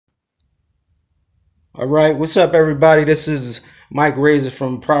All right, what's up, everybody? This is Mike Razor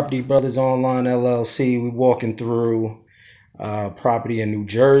from Property Brothers Online LLC. We're walking through property in New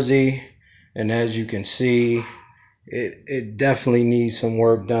Jersey, and as you can see, it definitely needs some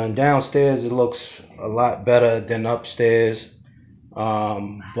work done. Downstairs, it looks a lot better than upstairs,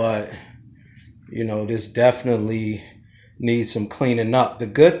 but this definitely needs some cleaning up. The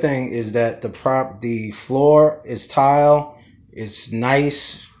good thing is that the floor is tile. It's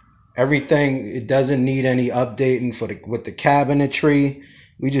nice. Everything, it doesn't need any updating with the cabinetry.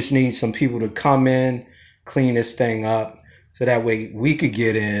 We just need some people to come in, clean this thing up, so that way we could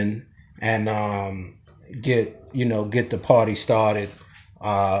get in and get the party started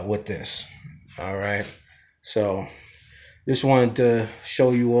with this. All right. So just wanted to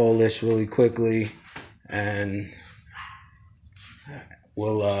show you all this really quickly, and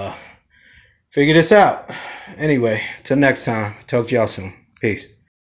we'll figure this out. Anyway, till next time. Talk to y'all soon. Peace.